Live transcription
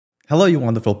Hello, you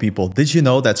wonderful people. Did you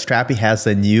know that Strapi has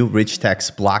a new rich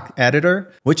text block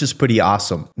editor, which is pretty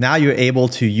awesome? Now you're able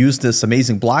to use this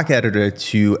amazing block editor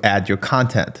to add your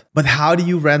content. But how do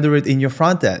you render it in your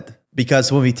front end?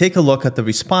 Because when we take a look at the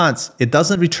response, it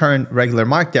doesn't return regular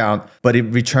Markdown, but it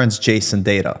returns JSON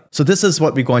data. So this is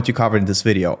what we're going to cover in this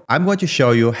video. I'm going to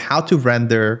show you how to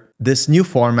render this new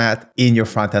format in your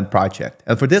front-end project.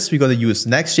 And for this, we're going to use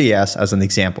Next.js as an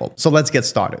example. So let's get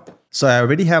started. So I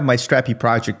already have my Strapi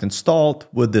project installed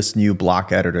with this new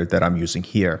block editor that I'm using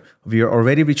here. We are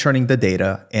already returning the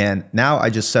data, and now I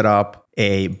just set up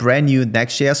a brand new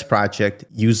Next.js project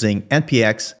using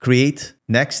npx create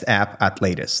next app at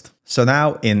latest. So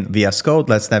now in VS Code,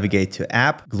 let's navigate to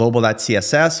app,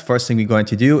 global.css. First thing we're going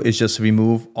to do is just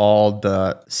remove all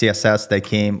the CSS that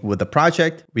came with the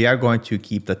project. We are going to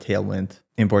keep the Tailwind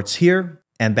imports here.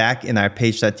 And back in our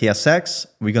page.tsx,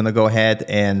 we're going to go ahead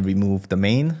and remove the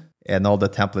main and all the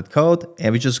template code.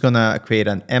 And we're just going to create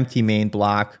an empty main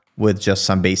block with just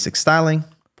some basic styling.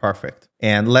 Perfect.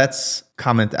 And let's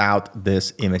comment out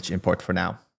this image import for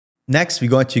now. Next, we're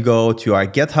going to go to our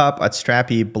GitHub at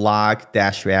Strapi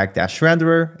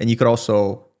blog-react-renderer. And you could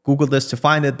also Google this to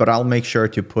find it, but I'll make sure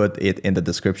to put it in the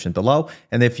description below.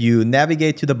 And if you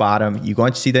navigate to the bottom, you're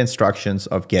going to see the instructions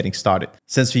of getting started.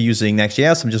 Since we're using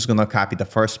Next.js, I'm just going to copy the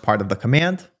first part of the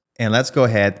command. And let's go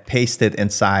ahead, paste it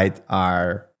inside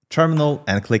our terminal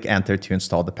and click enter to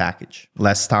install the package.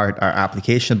 Let's start our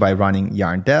application by running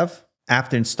yarn dev.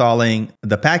 After installing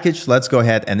the package, let's go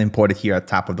ahead and import it here at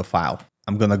the top of the file.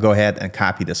 I'm going to go ahead and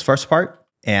copy this first part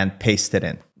and paste it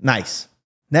in. Nice.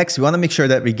 Next, we want to make sure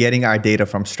that we're getting our data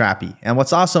from Strapi. And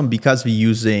what's awesome, because we're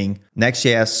using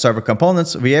Next.js server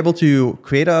components, we're able to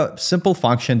create a simple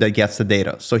function that gets the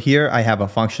data. So here I have a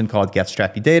function called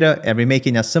getStrapiData, and we're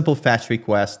making a simple fetch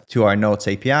request to our Notes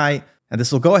API. And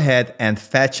this will go ahead and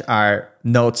fetch our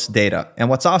Notes data. And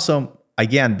what's awesome,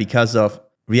 again, because of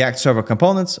React server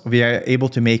components, we are able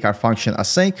to make our function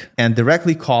async and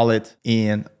directly call it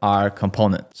in our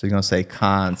component. So you're going to say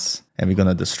const, and we're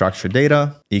going to destructure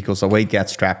data equals await get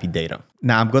Strapi data.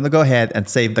 Now I'm going to go ahead and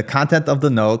save the content of the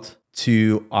note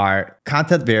to our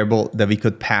content variable that we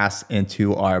could pass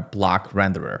into our block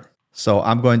renderer. So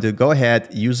I'm going to go ahead,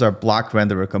 use our block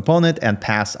renderer component and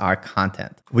pass our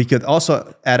content. We could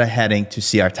also add a heading to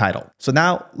see our title. So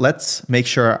now let's make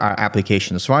sure our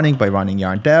application is running by running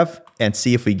yarn dev and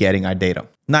see if we're getting our data.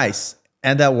 Nice.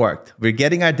 And that worked. We're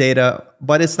getting our data,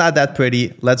 but it's not that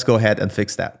pretty. Let's go ahead and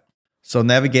fix that. So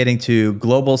navigating to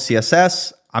global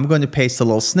CSS, I'm going to paste a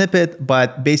little snippet,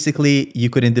 but basically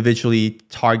you could individually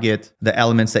target the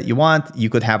elements that you want. You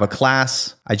could have a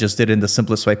class. I just did it in the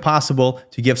simplest way possible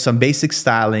to give some basic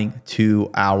styling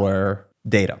to our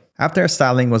data. After our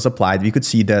styling was applied, we could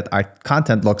see that our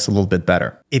content looks a little bit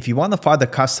better. If you want to further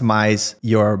customize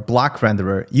your block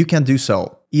renderer, you can do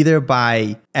so either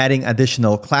by adding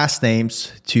additional class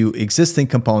names to existing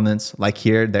components, like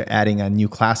here, they're adding a new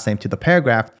class name to the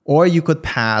paragraph, or you could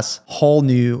pass whole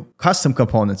new custom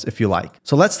components if you like.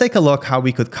 So let's take a look how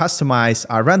we could customize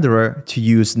our renderer to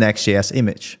use Next.js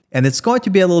image. And it's going to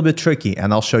be a little bit tricky,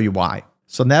 and I'll show you why.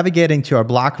 So navigating to our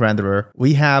block renderer,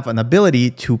 we have an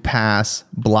ability to pass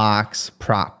blocks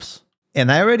props. And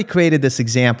I already created this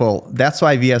example. That's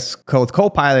why VS Code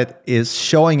Copilot is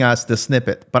showing us the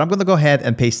snippet. But I'm going to go ahead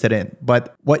and paste it in.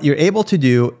 But what you're able to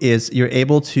do is you're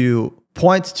able to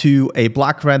point to a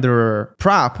block renderer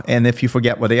prop. And if you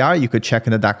forget what they are, you could check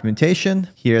in the documentation.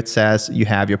 Here it says you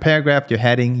have your paragraph, your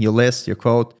heading, your list, your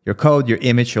quote, your code, your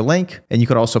image, your link, and you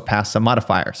could also pass some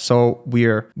modifiers. So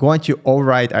we're going to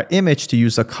override our image to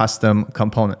use a custom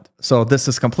component. So this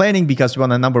is complaining because we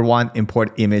want to, number one,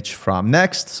 import image from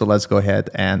Next. So let's go ahead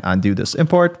and undo this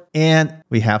import. And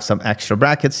we have some extra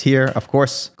brackets here. Of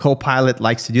course, Copilot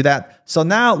likes to do that. So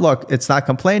now look, it's not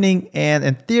complaining. And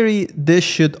in theory, this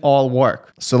should all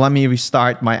work. So let me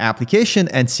restart my application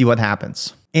and see what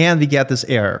happens. And we get this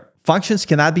error. Functions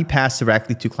cannot be passed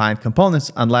directly to client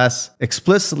components unless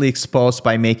explicitly exposed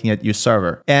by making it use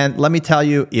server. And let me tell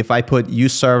you, if I put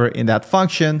use server in that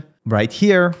function, right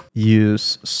here,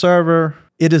 use server,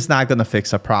 it is not going to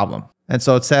fix a problem. And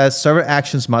so it says server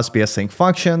actions must be async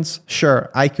functions.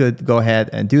 Sure, I could go ahead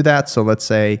and do that. So let's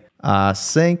say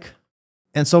sync.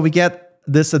 And so we get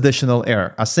this additional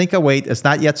error. Async await is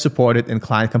not yet supported in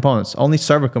client components, only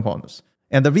server components.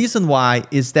 And the reason why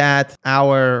is that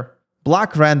our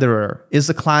block renderer is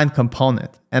a client component.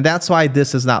 And that's why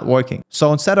this is not working.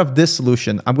 So instead of this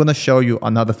solution, I'm going to show you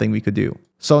another thing we could do.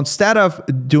 So instead of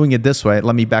doing it this way,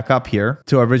 let me back up here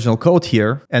to our original code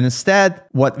here. And instead,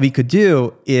 what we could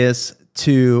do is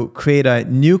to create a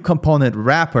new component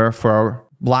wrapper for our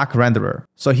block renderer.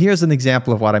 So here's an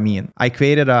example of what I mean. I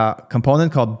created a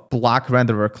component called block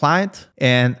renderer client,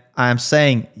 and I'm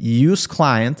saying use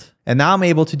client. And now I'm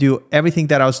able to do everything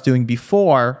that I was doing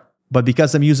before, but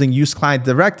because I'm using use client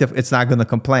directive, it's not going to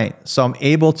complain. So I'm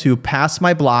able to pass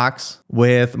my blocks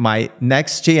with my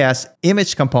Next.js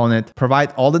image component,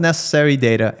 provide all the necessary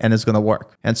data, and it's going to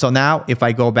work. And so now if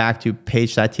I go back to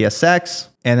page.tsx,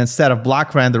 and instead of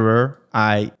block renderer,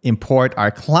 I import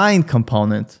our client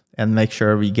component and make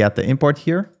sure we get the import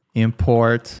here.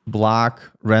 Import block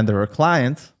renderer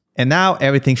client. And now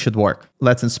everything should work.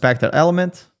 Let's inspect our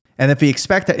element. And if we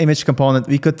expect our image component,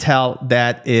 we could tell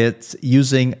that it's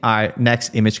using our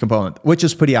next image component, which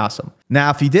is pretty awesome. Now,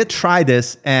 if you did try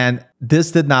this and this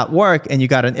did not work and you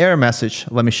got an error message,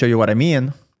 let me show you what I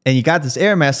mean. And you got this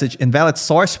error message, invalid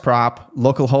source prop,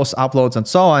 localhost uploads, and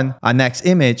so on next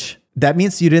image, that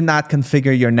means you did not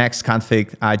configure your next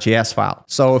config.js file.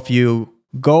 So if you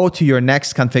go to your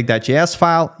next config.js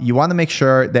file, you want to make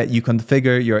sure that you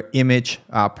configure your image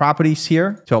properties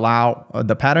here to allow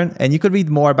the pattern. And you could read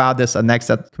more about this on Next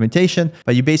documentation,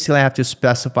 but you basically have to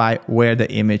specify where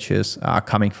the image is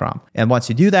coming from. And once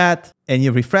you do that and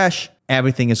you refresh,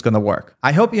 everything is going to work.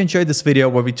 I hope you enjoyed this video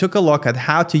where we took a look at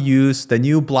how to use the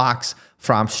new blocks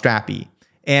from Strapi.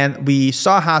 And we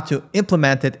saw how to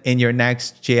implement it in your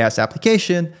Next.js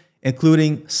application,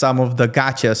 including some of the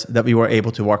gotchas that we were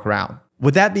able to work around.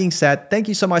 With that being said, thank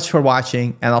you so much for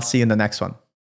watching, and I'll see you in the next one.